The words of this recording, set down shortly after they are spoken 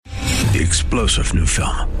The explosive new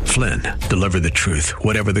film, Flynn, deliver the truth,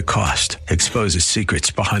 whatever the cost, exposes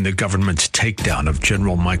secrets behind the government's takedown of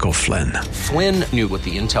General Michael Flynn. Flynn knew what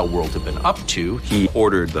the intel world had been up to. He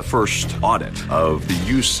ordered the first audit of the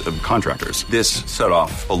use of contractors. This set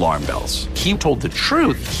off alarm bells. He told the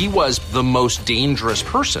truth. He was the most dangerous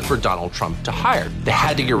person for Donald Trump to hire. They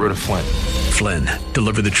had to get rid of Flynn. Flynn,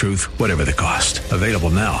 deliver the truth, whatever the cost. Available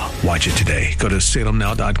now. Watch it today. Go to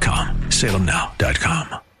salemnow.com.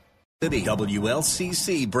 salemnow.com.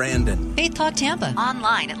 WLCC Brandon. Faith Talk Tampa.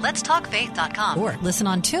 Online at letstalkfaith.com. Or listen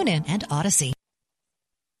on TuneIn and Odyssey.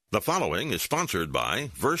 The following is sponsored by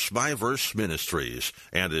Verse Ministries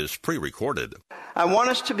and is pre-recorded. I want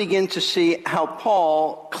us to begin to see how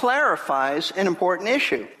Paul clarifies an important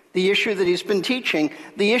issue. The issue that he's been teaching,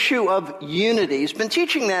 the issue of unity. He's been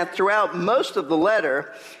teaching that throughout most of the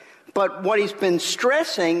letter, but what he's been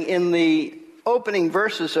stressing in the opening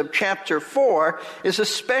verses of chapter 4 is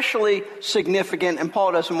especially significant, and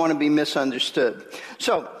Paul doesn't want to be misunderstood.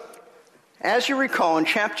 So, as you recall, in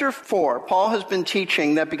chapter 4, Paul has been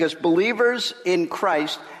teaching that because believers in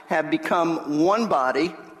Christ have become one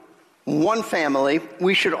body, one family,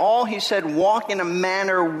 we should all, he said, walk in a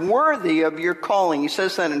manner worthy of your calling. He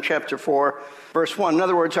says that in chapter 4, verse 1. In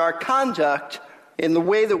other words, our conduct in the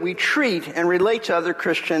way that we treat and relate to other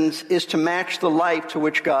Christians is to match the life to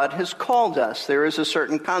which God has called us. There is a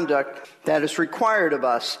certain conduct that is required of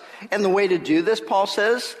us. And the way to do this, Paul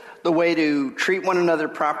says, the way to treat one another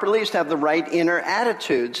properly is to have the right inner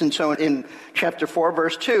attitudes. And so in chapter 4,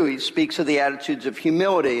 verse 2, he speaks of the attitudes of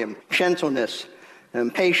humility and gentleness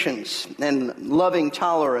and patience and loving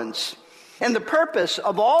tolerance. And the purpose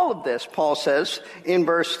of all of this, Paul says in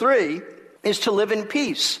verse 3, is to live in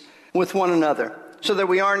peace with one another, so that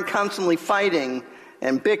we aren't constantly fighting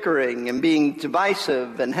and bickering and being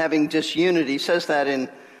divisive and having disunity. He says that in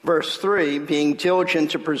verse 3, being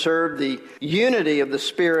diligent to preserve the unity of the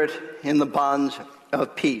Spirit in the bonds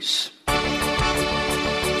of peace.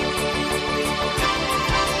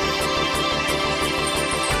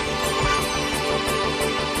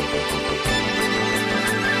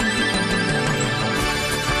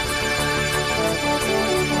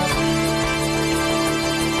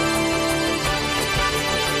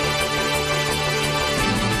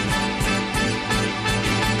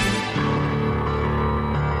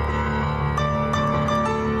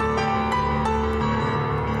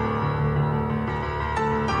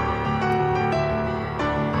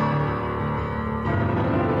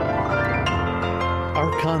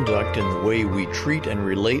 Conduct in the way we treat and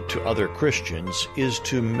relate to other Christians is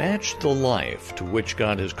to match the life to which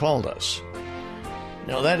God has called us.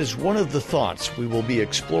 Now, that is one of the thoughts we will be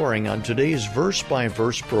exploring on today's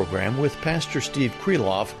verse-by-verse program with Pastor Steve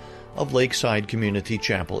Kreloff of Lakeside Community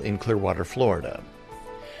Chapel in Clearwater, Florida.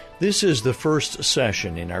 This is the first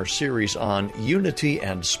session in our series on unity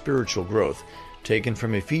and spiritual growth, taken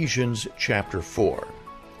from Ephesians chapter 4.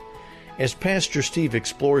 As Pastor Steve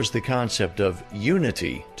explores the concept of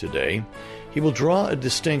unity today, he will draw a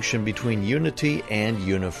distinction between unity and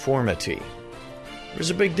uniformity.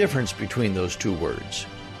 There's a big difference between those two words.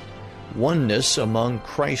 Oneness among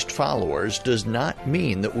Christ followers does not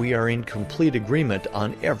mean that we are in complete agreement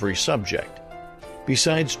on every subject.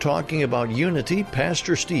 Besides talking about unity,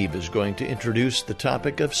 Pastor Steve is going to introduce the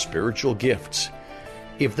topic of spiritual gifts.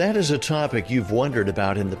 If that is a topic you've wondered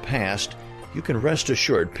about in the past, you can rest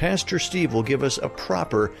assured Pastor Steve will give us a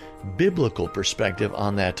proper biblical perspective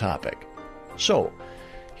on that topic. So,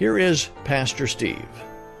 here is Pastor Steve.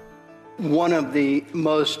 One of the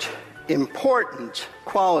most important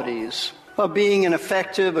qualities of being an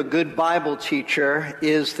effective, a good Bible teacher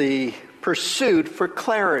is the pursuit for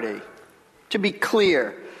clarity, to be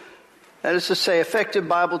clear. That is to say, effective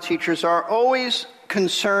Bible teachers are always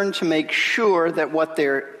concerned to make sure that what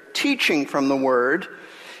they're teaching from the Word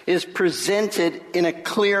is presented in a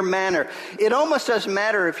clear manner. It almost doesn't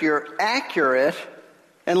matter if you're accurate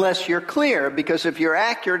unless you're clear, because if you're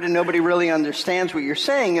accurate and nobody really understands what you're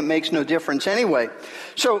saying, it makes no difference anyway.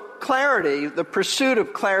 So clarity, the pursuit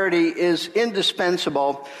of clarity is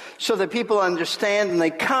indispensable so that people understand and they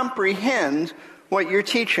comprehend what you're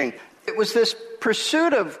teaching. It was this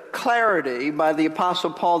pursuit of clarity by the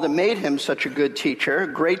Apostle Paul that made him such a good teacher,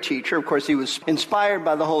 a great teacher. Of course, he was inspired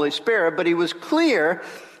by the Holy Spirit, but he was clear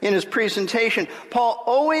in his presentation. Paul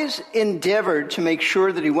always endeavored to make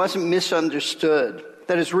sure that he wasn't misunderstood,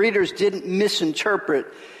 that his readers didn't misinterpret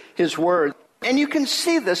his words. And you can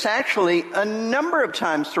see this actually a number of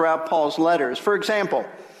times throughout Paul's letters. For example,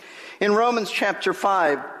 in Romans chapter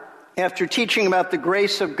 5, after teaching about the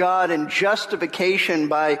grace of God and justification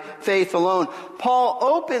by faith alone, Paul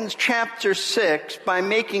opens chapter 6 by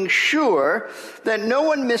making sure that no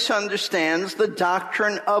one misunderstands the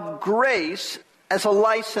doctrine of grace as a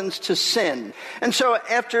license to sin. And so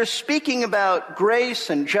after speaking about grace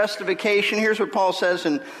and justification, here's what Paul says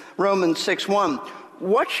in Romans 6:1.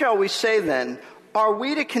 What shall we say then? Are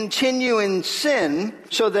we to continue in sin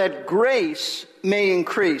so that grace may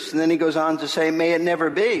increase? And then he goes on to say, may it never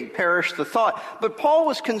be. Perish the thought. But Paul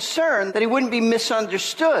was concerned that he wouldn't be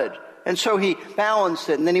misunderstood. And so he balanced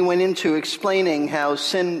it. And then he went into explaining how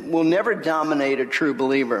sin will never dominate a true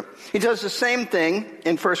believer. He does the same thing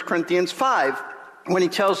in 1 Corinthians 5. When he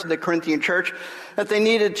tells the Corinthian church that they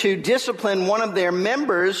needed to discipline one of their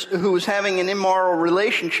members who was having an immoral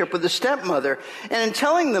relationship with a stepmother. And in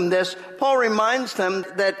telling them this, Paul reminds them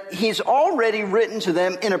that he's already written to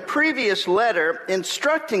them in a previous letter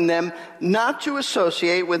instructing them not to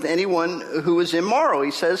associate with anyone who is immoral.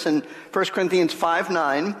 He says in 1 Corinthians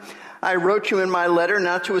 5:9, I wrote you in my letter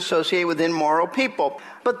not to associate with immoral people.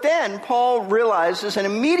 But then Paul realizes and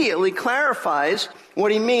immediately clarifies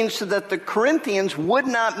what he means so that the Corinthians would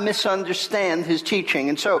not misunderstand his teaching.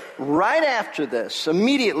 And so right after this,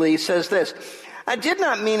 immediately he says this, I did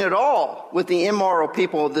not mean at all with the immoral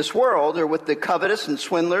people of this world or with the covetous and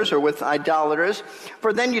swindlers or with idolaters,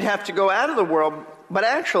 for then you'd have to go out of the world. But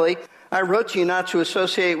actually, I wrote to you not to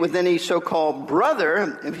associate with any so-called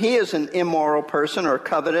brother if he is an immoral person or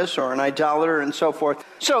covetous or an idolater and so forth.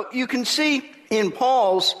 So you can see in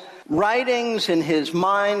Paul's writings, in his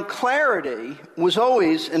mind, clarity was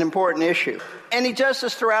always an important issue. And he does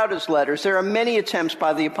this throughout his letters. There are many attempts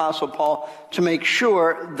by the Apostle Paul to make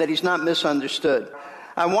sure that he's not misunderstood.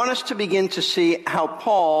 I want us to begin to see how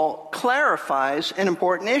Paul clarifies an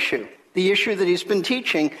important issue. The issue that he's been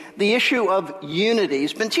teaching, the issue of unity.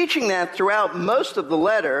 He's been teaching that throughout most of the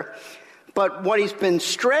letter, but what he's been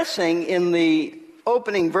stressing in the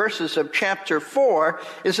opening verses of chapter 4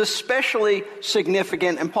 is especially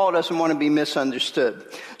significant, and Paul doesn't want to be misunderstood.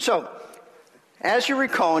 So, as you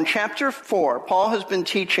recall, in chapter 4, Paul has been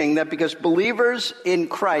teaching that because believers in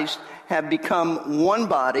Christ have become one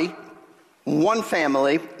body, one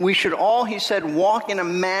family, we should all, he said, walk in a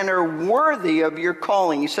manner worthy of your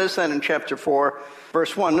calling. He says that in chapter 4,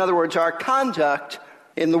 verse 1. In other words, our conduct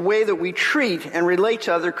in the way that we treat and relate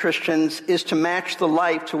to other Christians is to match the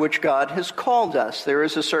life to which God has called us. There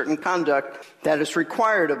is a certain conduct that is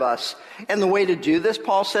required of us. And the way to do this,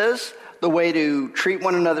 Paul says, the way to treat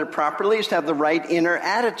one another properly is to have the right inner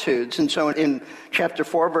attitudes. And so in chapter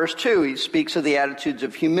 4, verse 2, he speaks of the attitudes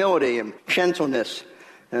of humility and gentleness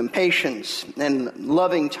and patience and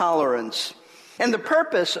loving tolerance. And the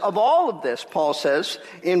purpose of all of this, Paul says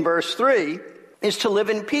in verse 3, is to live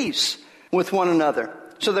in peace with one another,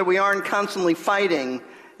 so that we aren't constantly fighting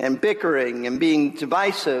and bickering and being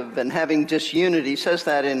divisive and having disunity. He says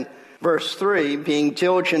that in verse 3, being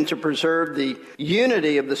diligent to preserve the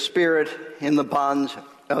unity of the Spirit in the bonds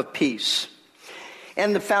of peace.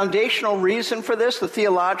 And the foundational reason for this, the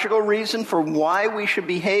theological reason for why we should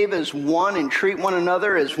behave as one and treat one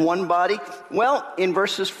another as one body, well, in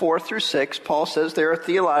verses 4 through 6, Paul says there are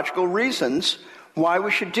theological reasons why we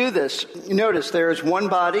should do this. Notice there is one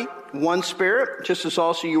body, one Spirit, just as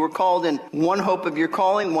also you were called in one hope of your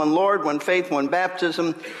calling, one Lord, one faith, one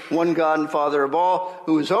baptism, one God and Father of all,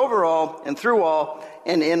 who is over all and through all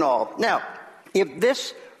and in all. Now, if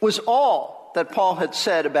this was all that Paul had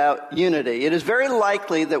said about unity, it is very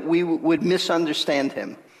likely that we would misunderstand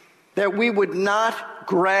him, that we would not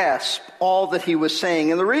grasp all that he was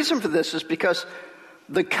saying. And the reason for this is because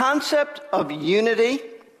the concept of unity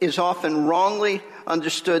is often wrongly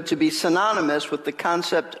understood to be synonymous with the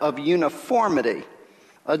concept of uniformity,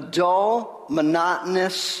 a dull,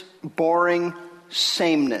 monotonous, boring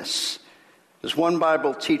sameness. As one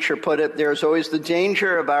Bible teacher put it, there is always the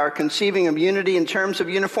danger of our conceiving of unity in terms of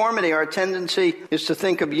uniformity. Our tendency is to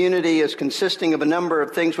think of unity as consisting of a number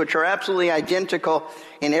of things which are absolutely identical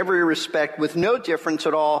in every respect with no difference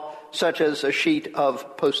at all, such as a sheet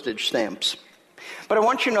of postage stamps. But I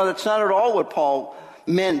want you to know that's not at all what Paul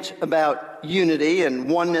meant about unity and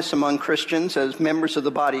oneness among Christians as members of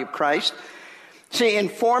the body of Christ. See, in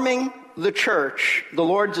forming the church, the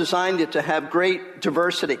Lord designed it to have great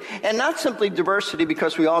diversity. And not simply diversity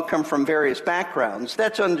because we all come from various backgrounds.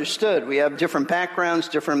 That's understood. We have different backgrounds,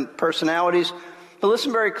 different personalities. But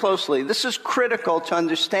listen very closely. This is critical to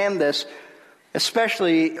understand this,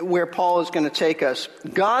 especially where Paul is going to take us.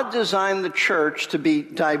 God designed the church to be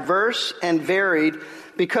diverse and varied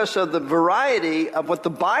because of the variety of what the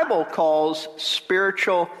Bible calls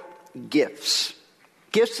spiritual gifts.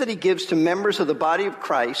 Gifts that he gives to members of the body of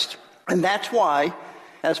Christ. And that's why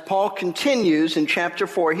as Paul continues in chapter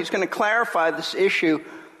 4, he's going to clarify this issue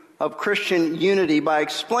of Christian unity by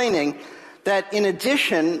explaining that in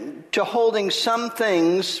addition to holding some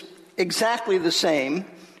things exactly the same,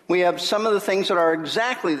 we have some of the things that are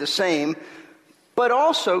exactly the same, but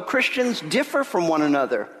also Christians differ from one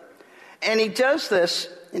another. And he does this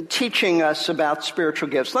in teaching us about spiritual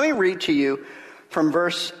gifts. Let me read to you from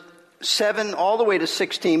verse 7 all the way to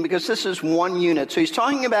 16, because this is one unit. So he's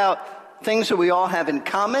talking about things that we all have in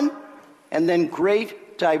common, and then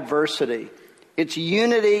great diversity. It's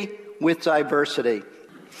unity with diversity.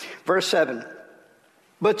 Verse 7.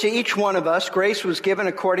 But to each one of us, grace was given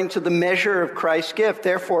according to the measure of Christ's gift.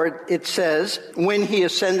 Therefore, it says, when he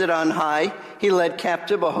ascended on high, he led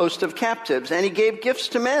captive a host of captives, and he gave gifts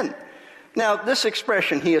to men. Now, this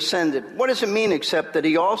expression, he ascended, what does it mean except that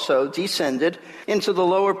he also descended into the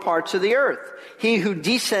lower parts of the earth? He who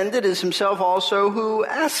descended is himself also who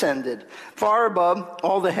ascended far above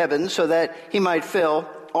all the heavens so that he might fill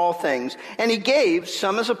all things. And he gave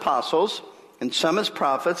some as apostles, and some as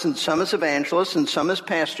prophets, and some as evangelists, and some as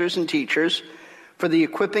pastors and teachers, for the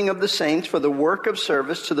equipping of the saints, for the work of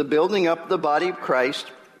service, to the building up of the body of Christ,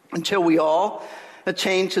 until we all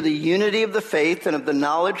attain to the unity of the faith and of the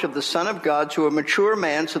knowledge of the Son of God, to a mature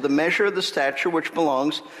man, to the measure of the stature which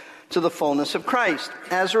belongs to the fullness of Christ.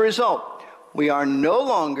 As a result, we are no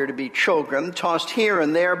longer to be children, tossed here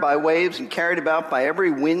and there by waves and carried about by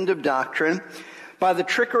every wind of doctrine, by the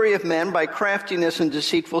trickery of men, by craftiness and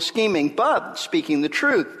deceitful scheming. But, speaking the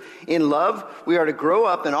truth, in love we are to grow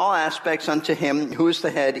up in all aspects unto him who is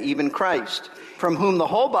the head, even Christ, from whom the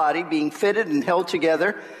whole body, being fitted and held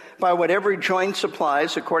together by what every joint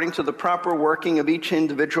supplies, according to the proper working of each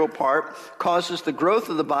individual part, causes the growth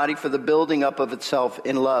of the body for the building up of itself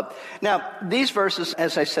in love. Now, these verses,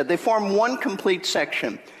 as I said, they form one complete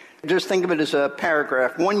section. Just think of it as a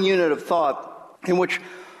paragraph, one unit of thought in which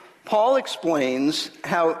Paul explains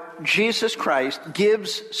how Jesus Christ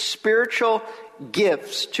gives spiritual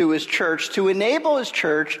gifts to his church to enable his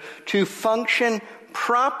church to function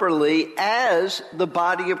properly as the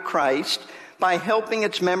body of Christ by helping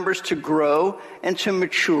its members to grow and to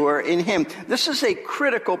mature in him. This is a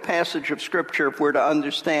critical passage of Scripture if we're to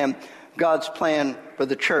understand God's plan for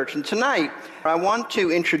the church. And tonight, I want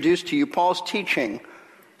to introduce to you Paul's teaching.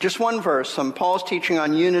 Just one verse on Paul's teaching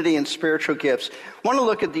on unity and spiritual gifts. I want to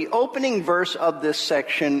look at the opening verse of this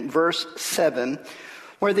section, verse 7,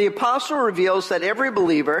 where the apostle reveals that every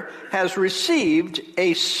believer has received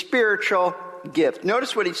a spiritual gift.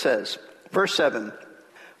 Notice what he says, verse 7.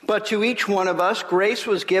 But to each one of us, grace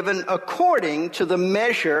was given according to the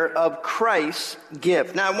measure of Christ's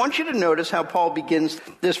gift. Now, I want you to notice how Paul begins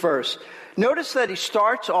this verse. Notice that he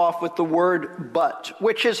starts off with the word but,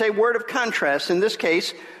 which is a word of contrast. In this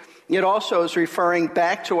case, it also is referring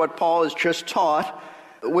back to what Paul has just taught,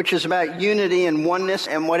 which is about unity and oneness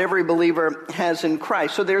and what every believer has in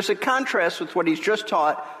Christ. So there's a contrast with what he's just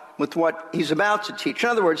taught with what he's about to teach. In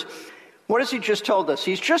other words, what has he just told us?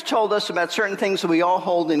 He's just told us about certain things that we all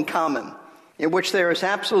hold in common, in which there is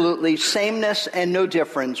absolutely sameness and no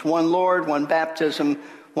difference. One Lord, one baptism,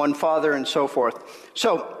 one Father, and so forth.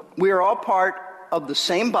 So we are all part of the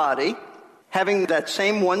same body, having that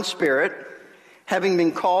same one Spirit, having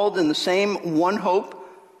been called in the same one hope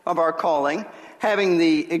of our calling, having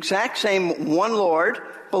the exact same one Lord,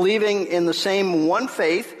 believing in the same one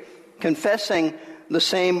faith, confessing the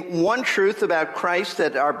same one truth about Christ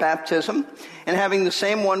at our baptism, and having the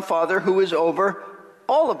same one Father who is over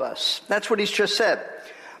all of us. That's what he's just said.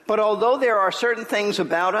 But although there are certain things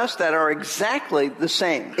about us that are exactly the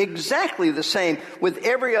same with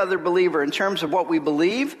every other believer in terms of what we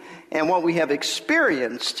believe and what we have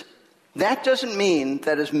experienced, that doesn't mean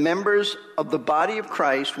that as members of the body of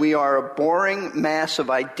Christ, we are a boring mass of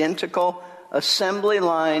identical assembly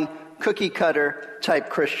line cookie-cutter type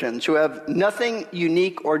Christians who have nothing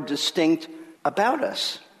unique or distinct about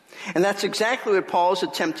us. And that's exactly what Paul is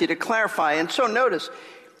attempting to clarify. And so notice,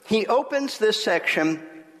 he opens this section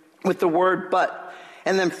with the word but,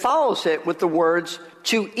 and then follows it with the words,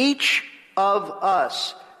 to each of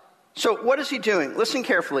us. So what is he doing? Listen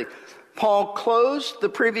carefully. Paul closed the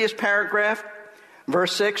previous paragraph,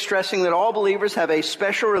 verse 6, stressing that all believers have a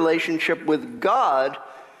special relationship with God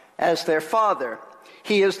as their Father.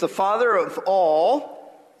 He is the Father of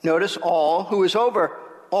all, notice all, who is over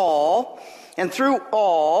all, and through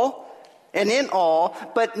all, and in all.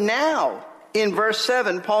 But now, in verse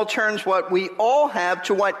 7, Paul turns what we all have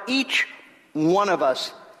to what each one of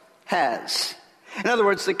us has. In other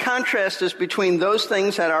words, the contrast is between those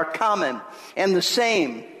things that are common and the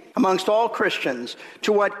same amongst all Christians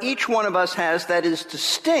to what each one of us has that is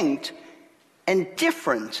distinct and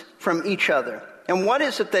different from each other. And what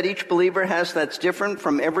is it that each believer has that's different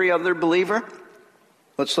from every other believer?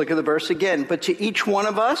 Let's look at the verse again. But to each one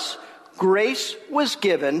of us, grace was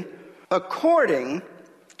given according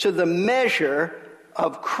to the measure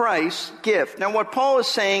of Christ's gift. Now, what Paul is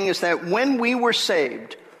saying is that when we were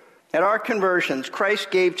saved, at our conversions,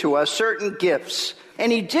 Christ gave to us certain gifts, and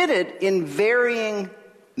he did it in varying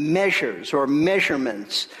measures or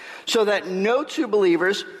measurements, so that no two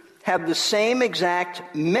believers have the same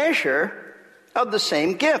exact measure of the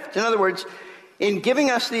same gift. In other words, in giving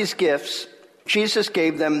us these gifts, Jesus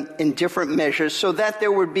gave them in different measures so that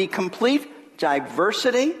there would be complete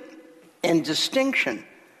diversity and distinction,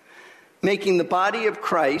 making the body of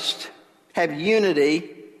Christ have unity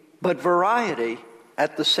but variety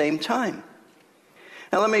at the same time.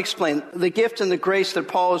 Now let me explain. The gift and the grace that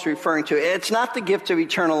Paul is referring to, it's not the gift of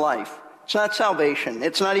eternal life. It's not salvation.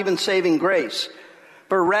 It's not even saving grace.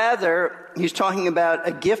 But rather, he's talking about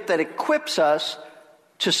a gift that equips us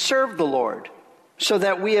to serve the Lord, so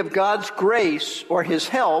that we have God's grace or his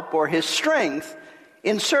help or his strength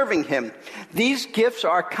in serving him. These gifts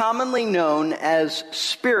are commonly known as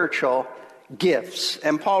spiritual gifts,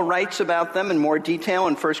 and Paul writes about them in more detail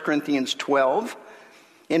in 1 Corinthians 12.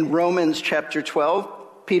 In Romans chapter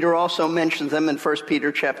 12, Peter also mentions them in 1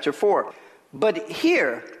 Peter chapter 4. But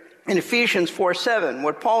here, in Ephesians 4:7,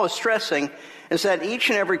 what Paul is stressing is that each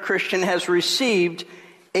and every Christian has received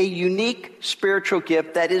a unique spiritual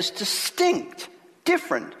gift that is distinct,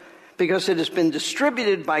 different, because it has been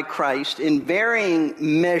distributed by Christ in varying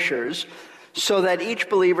measures so that each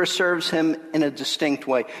believer serves him in a distinct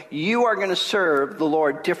way. You are going to serve the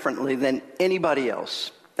Lord differently than anybody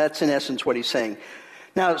else. That's in essence what he's saying.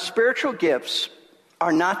 Now, spiritual gifts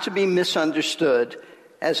are not to be misunderstood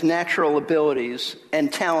as natural abilities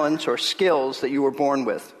and talents or skills that you were born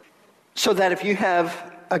with. So that if you have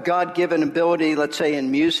a God-given ability, let's say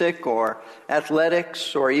in music or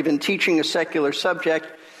athletics or even teaching a secular subject,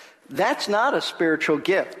 that's not a spiritual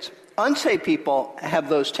gift. Unsaved people have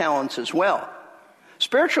those talents as well.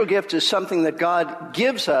 Spiritual gift is something that God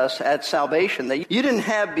gives us at salvation that you didn't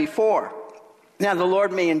have before. Now, the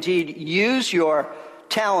Lord may indeed use your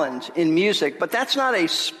talent in music, but that's not a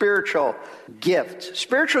spiritual gift.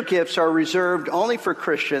 Spiritual gifts are reserved only for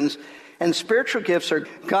Christians, and spiritual gifts are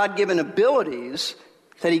God-given abilities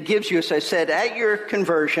that he gives you, as I said, at your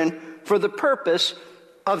conversion for the purpose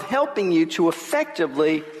of helping you to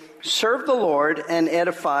effectively serve the Lord and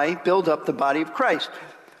edify, build up the body of Christ.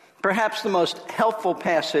 Perhaps the most helpful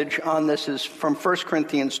passage on this is from 1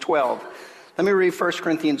 Corinthians 12. Let me read 1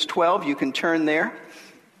 Corinthians 12. You can turn there.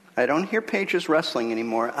 I don't hear pages rustling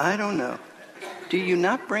anymore. I don't know. Do you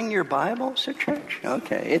not bring your Bibles to church?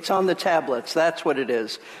 Okay, it's on the tablets. That's what it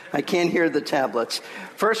is. I can't hear the tablets.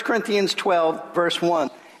 1 Corinthians 12, verse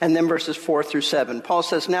 1, and then verses 4 through 7. Paul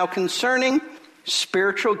says, now concerning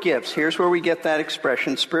spiritual gifts, here's where we get that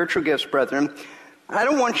expression, spiritual gifts, brethren. I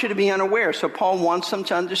don't want you to be unaware. So Paul wants them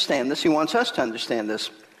to understand this. He wants us to understand this.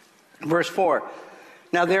 Verse 4,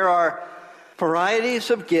 now there are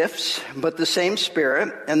varieties of gifts, but the same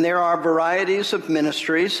Spirit, and there are varieties of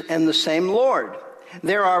ministries, and the same Lord.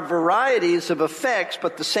 There are varieties of effects,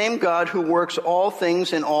 but the same God who works all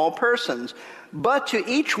things in all persons. But to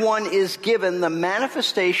each one is given the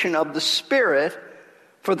manifestation of the Spirit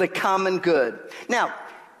for the common good. Now,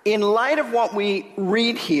 in light of what we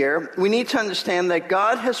read here, we need to understand that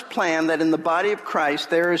God has planned that in the body of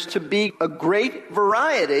Christ there is to be a great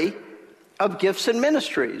variety of gifts and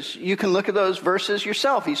ministries. You can look at those verses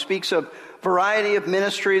yourself. He speaks of variety of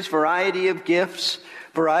ministries, variety of gifts,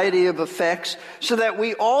 variety of effects, so that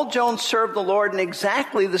we all don't serve the Lord in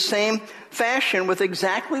exactly the same fashion with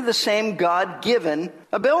exactly the same God-given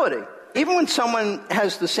ability. Even when someone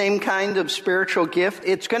has the same kind of spiritual gift,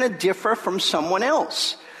 it's going to differ from someone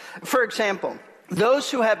else. For example, those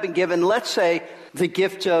who have been given, let's say, the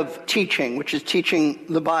gift of teaching, which is teaching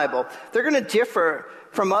the Bible, they're going to differ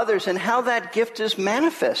from others in how that gift is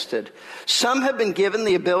manifested. Some have been given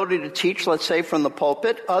the ability to teach, let's say, from the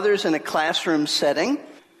pulpit, others in a classroom setting,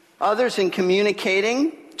 others in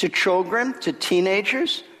communicating to children, to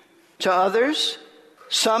teenagers, to others,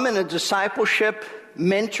 some in a discipleship,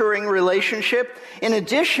 mentoring relationship. In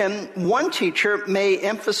addition, one teacher may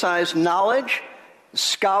emphasize knowledge,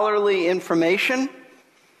 scholarly information,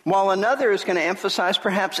 while another is going to emphasize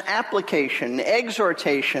perhaps application,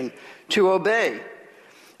 exhortation to obey.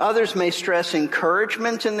 Others may stress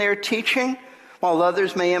encouragement in their teaching, while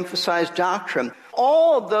others may emphasize doctrine.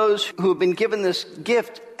 All of those who have been given this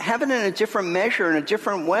gift have it in a different measure, in a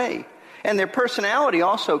different way. And their personality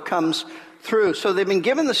also comes through. So they've been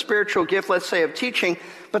given the spiritual gift, let's say, of teaching,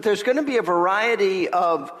 but there's going to be a variety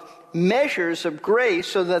of measures of grace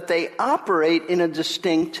so that they operate in a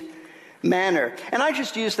distinct manner. And I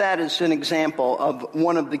just use that as an example of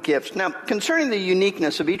one of the gifts. Now, concerning the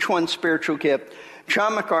uniqueness of each one's spiritual gift,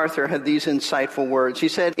 John MacArthur had these insightful words. He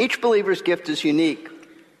said, each believer's gift is unique.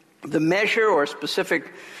 The measure or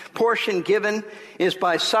specific portion given is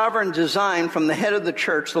by sovereign design from the head of the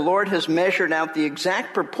church. The Lord has measured out the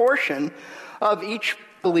exact proportion of each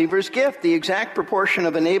believer's gift. The exact proportion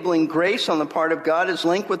of enabling grace on the part of God is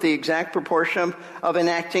linked with the exact proportion of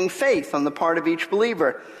enacting faith on the part of each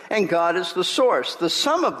believer. And God is the source. The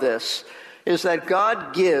sum of this is that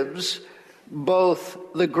God gives both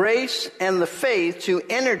the grace and the faith to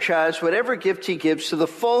energize whatever gift he gives to the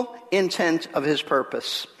full intent of his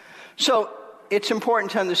purpose. So it's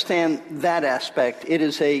important to understand that aspect. It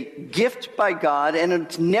is a gift by God, and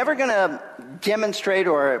it's never going to demonstrate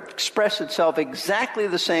or express itself exactly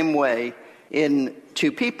the same way in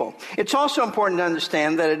two people. It's also important to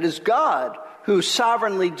understand that it is God who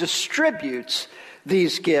sovereignly distributes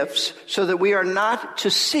these gifts so that we are not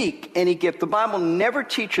to seek any gift. The Bible never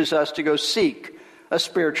teaches us to go seek a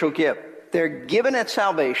spiritual gift. They're given at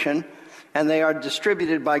salvation, and they are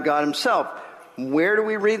distributed by God himself. Where do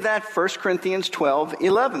we read that? 1 Corinthians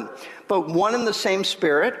 12:11. But one and the same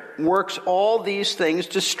Spirit works all these things,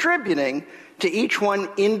 distributing to each one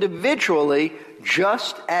individually,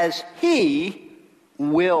 just as he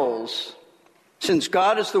wills. Since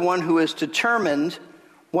God is the one who has determined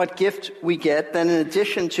what gift we get, then in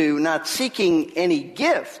addition to not seeking any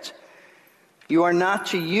gift, you are not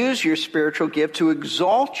to use your spiritual gift to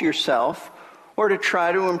exalt yourself or to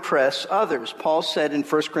try to impress others. Paul said in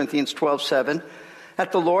 1 Corinthians 12:7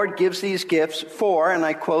 that the Lord gives these gifts for, and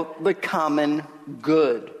I quote, the common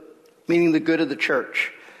good, meaning the good of the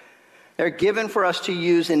church. They're given for us to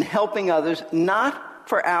use in helping others, not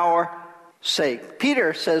for our sake.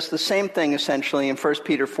 Peter says the same thing essentially in 1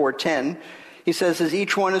 Peter 4:10. He says, as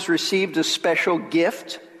each one has received a special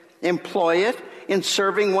gift, employ it in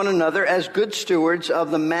serving one another as good stewards of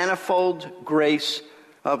the manifold grace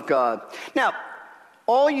of God. Now,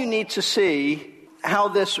 all you need to see how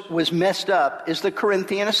this was messed up is the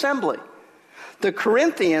Corinthian assembly. The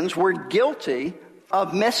Corinthians were guilty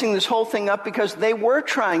of messing this whole thing up because they were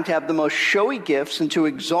trying to have the most showy gifts and to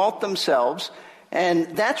exalt themselves.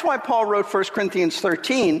 And that's why Paul wrote 1 Corinthians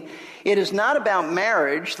 13. It is not about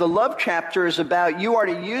marriage. The love chapter is about you are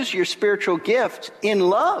to use your spiritual gift in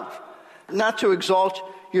love, not to exalt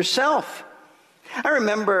yourself. I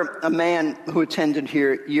remember a man who attended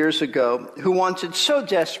here years ago who wanted so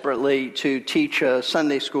desperately to teach a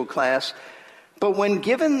Sunday school class, but when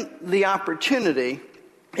given the opportunity,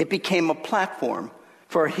 it became a platform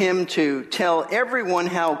for him to tell everyone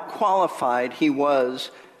how qualified he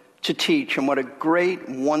was to teach and what a great,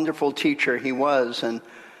 wonderful teacher he was. And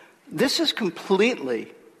this is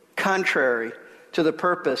completely contrary to the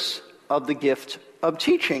purpose of the gift of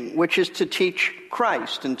teaching, which is to teach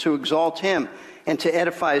Christ and to exalt him and to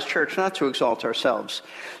edify his church, not to exalt ourselves.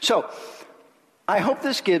 So I hope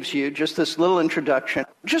this gives you just this little introduction,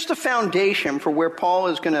 just a foundation for where Paul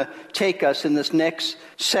is going to take us in this next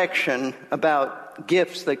section about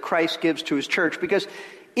gifts that Christ gives to his church. Because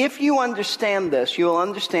if you understand this, you'll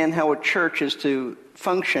understand how a church is to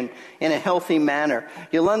function in a healthy manner.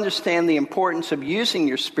 You'll understand the importance of using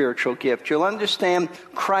your spiritual gift. You'll understand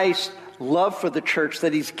Christ's love for the church,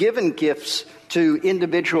 that he's given gifts to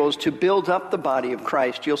individuals to build up the body of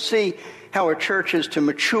Christ. You'll see how a church is to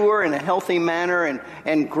mature in a healthy manner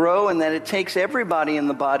and grow, and that it takes everybody in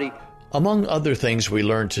the body. Among other things we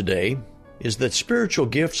learned today is that spiritual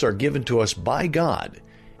gifts are given to us by God,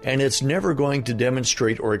 and it's never going to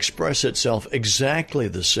demonstrate or express itself exactly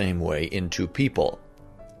the same way in two people.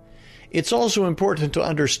 It's also important to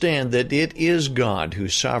understand that it is God who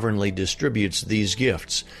sovereignly distributes these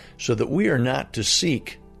gifts, so that we are not to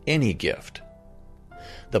seek any gift.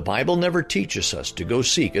 The Bible never teaches us to go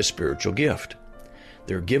seek a spiritual gift.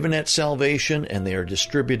 They're given at salvation, and they are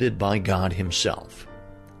distributed by God himself.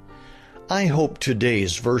 I hope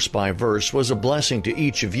today's verse by verse was a blessing to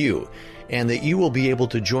each of you, and that you will be able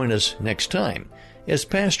to join us next time as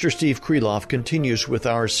Pastor Steve Kreloff continues with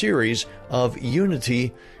our series of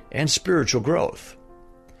unity and spiritual growth.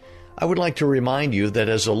 I would like to remind you that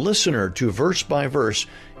as a listener to Verse by Verse,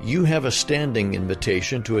 you have a standing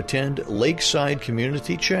invitation to attend Lakeside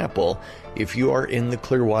Community Chapel if you are in the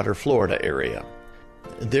Clearwater, Florida area.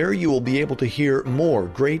 There you will be able to hear more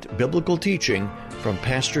great biblical teaching from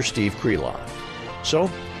Pastor Steve Kreloff. So,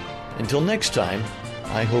 until next time,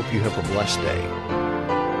 I hope you have a blessed day.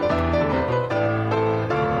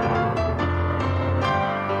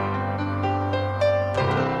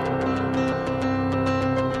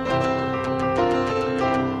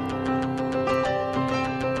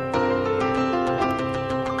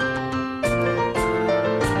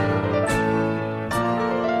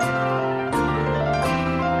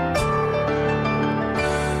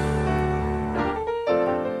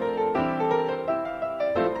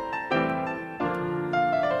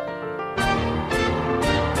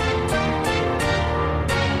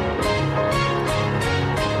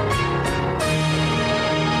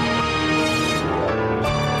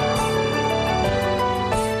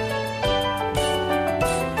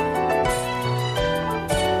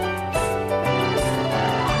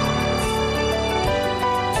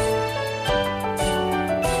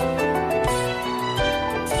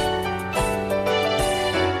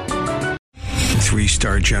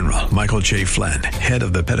 3-star general Michael J. Flynn, head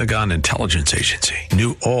of the Pentagon Intelligence Agency,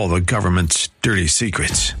 knew all the government's dirty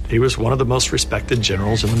secrets. He was one of the most respected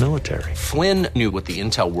generals in the military. Flynn knew what the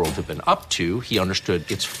intel world had been up to. He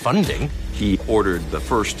understood its funding. He ordered the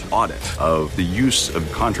first audit of the use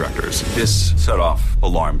of contractors. This set off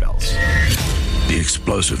alarm bells. The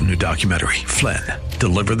explosive new documentary, Flynn,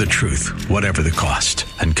 Deliver the Truth, Whatever the Cost,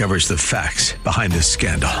 uncovers the facts behind this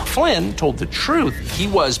scandal. Flynn told the truth. He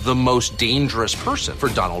was the most dangerous person for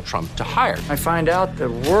Donald Trump to hire. I find out the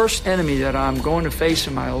worst enemy that I'm going to face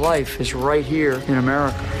in my life is right here in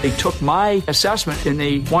America. They took my assessment and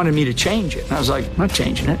they wanted me to change it. And I was like, I'm not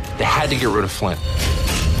changing it. They had to get rid of Flynn.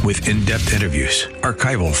 With in-depth interviews,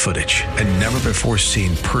 archival footage, and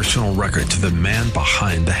never-before-seen personal records of the man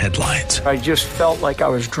behind the headlines. I just felt like I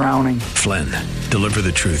was drowning. Flynn, Deliver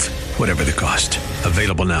the Truth, Whatever the Cost.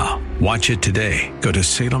 Available now. Watch it today. Go to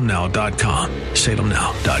salemnow.com.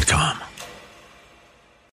 salemnow.com.